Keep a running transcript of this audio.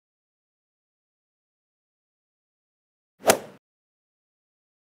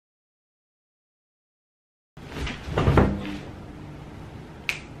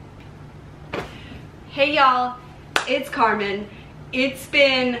Hey y'all, it's Carmen. It's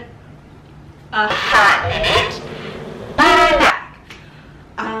been a hot minute.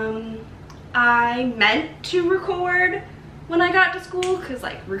 I meant to record when I got to school because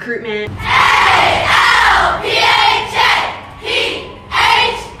like recruitment. A-L-P-H-A-P-H-I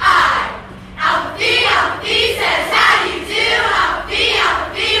Alpha Phi, Alpha Phi says how do you do? Alpha Phi,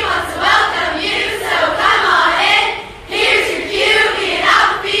 Alpha Phi wants to welcome you, so come on in. Here's your cue, be an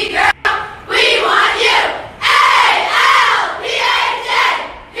Alpha Phi girl. We want you. A-L-P-H-A-P-H-I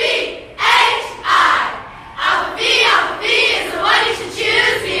Alpha Phi, Alpha Phi is the one you should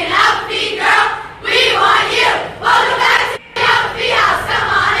choose. Be an Alpha Phi girl. We want you. Welcome back to the Alpha Phi house. Come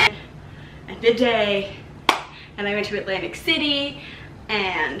on in. Ended day, and I went to Atlantic City,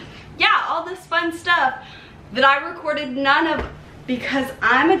 and yeah, all this fun stuff that I recorded none of because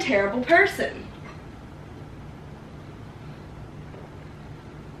I'm a terrible person.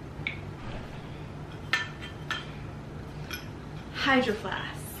 Hydro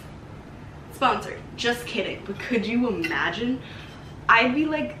Flask. Sponsored. Just kidding. But could you imagine? I'd be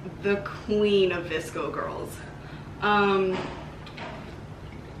like the queen of Visco girls.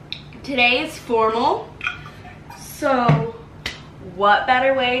 Today is formal. So what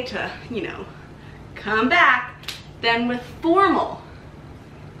better way to, you know, come back than with formal?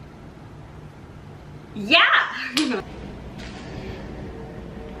 Yeah!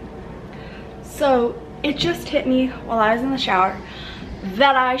 So it just hit me while I was in the shower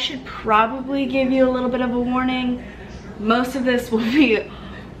that I should probably give you a little bit of a warning. Most of this will be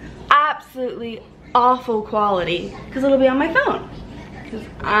absolutely awful quality because it'll be on my phone. Because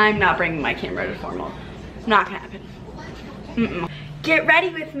I'm not bringing my camera to formal. Not gonna happen. Get ready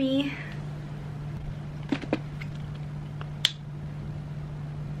with me.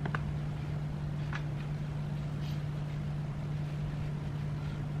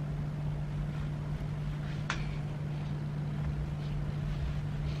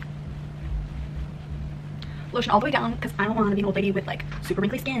 Lotion all the way down because I don't want to be an old lady with like super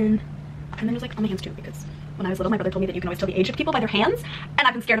wrinkly skin. And then just like on my hands too, because when I was little my brother told me that you can always tell the age of people by their hands, and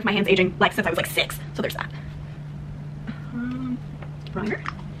I've been scared of my hands aging like since I was like 6, so there's that. Primer.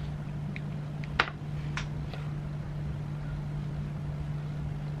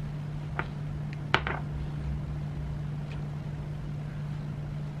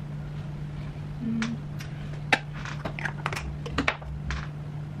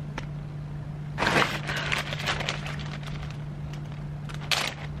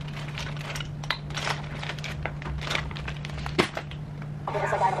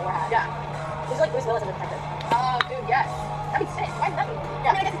 Yeah. He's like Bruce Willis as a detective. Oh, dude, yes. That'd be sick. Why is that?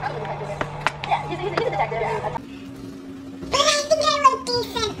 Yeah, I mean, I guess he's probably a detective. Yeah, he's a detective. Yeah. But I think I look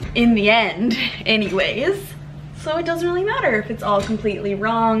decent. In the end, anyways. So it doesn't really matter if it's all completely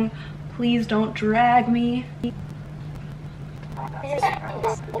wrong. Please don't drag me.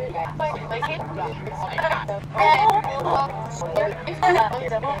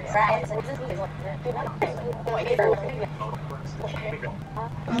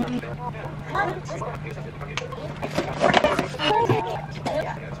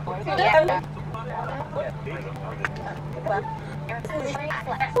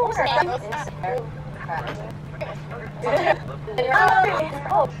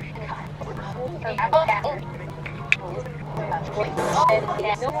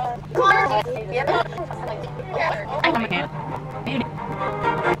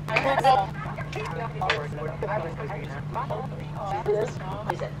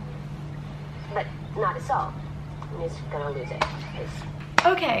 But not at all. I'm just gonna lose it.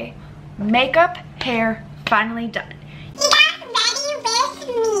 Okay, makeup, hair, finally done. You got ready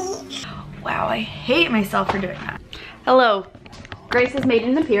with me. Wow, I hate myself for doing that. Hello, Grace has made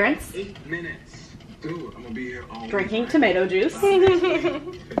an appearance. 8 minutes. Dude, I'm gonna be here all Drinking tomato juice.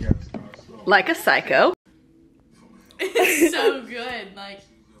 Like a psycho. It's so good, like.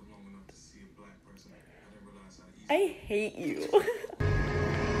 I hate you.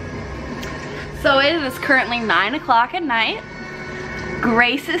 So it is currently 9 o'clock at night.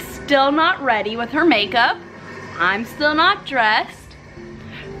 Grace is still not ready with her makeup. I'm still not dressed.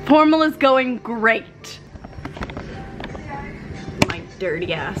 Formal is going great. My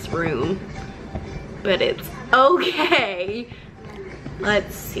dirty ass room. But it's okay.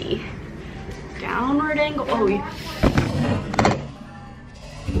 Let's see. Downward angle. Oh, yeah.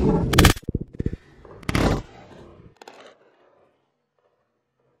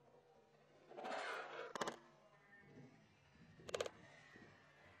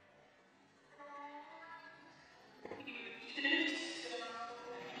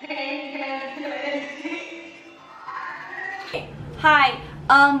 Hi,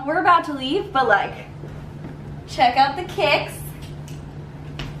 we're about to leave, but like, Check out the kicks.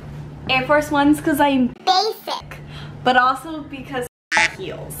 Air Force Ones because I'm Basic. but also because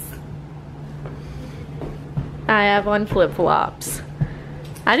heels. I have on flip-flops.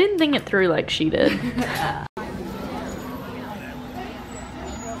 I didn't think it through like she did.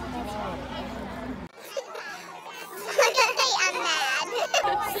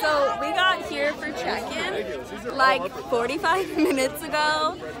 So we got here for check-in like 45 minutes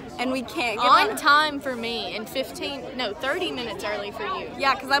ago and we can't get On time for me and 30 minutes early for you.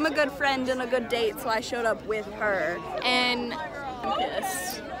 Yeah, because I'm a good friend and a good date, so I showed up with her. And I'm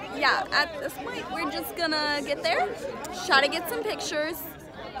pissed. Yeah, at this point, we're just gonna get there, try to get some pictures,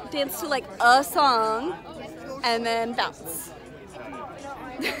 dance to like a song, and then bounce.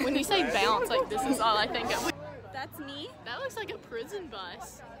 When you say bounce, like this is all I think of. That's me. That looks like a prison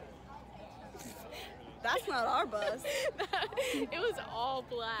bus. That's not our bus. It was all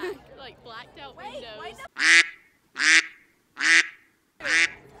black, like blacked out windows.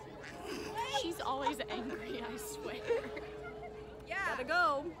 She's always angry, I swear. Yeah. Gotta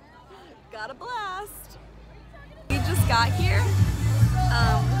go. Gotta blast. We just got here.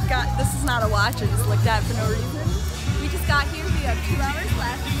 This is not a watch, I just looked at it for no reason. We just got here, we have 2 hours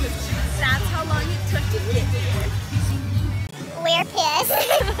left because that's how long it took to get here. We're pissed.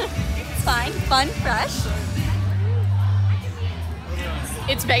 It's fine, fun, fresh.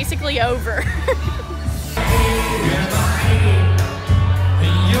 It's basically over.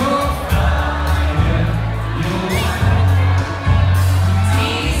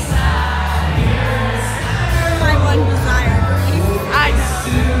 My one desire. I know.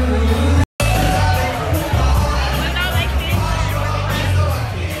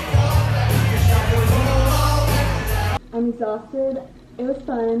 I'm exhausted. It was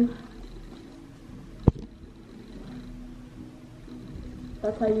fun.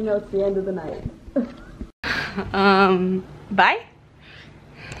 That's how you know it's the end of the night. Bye.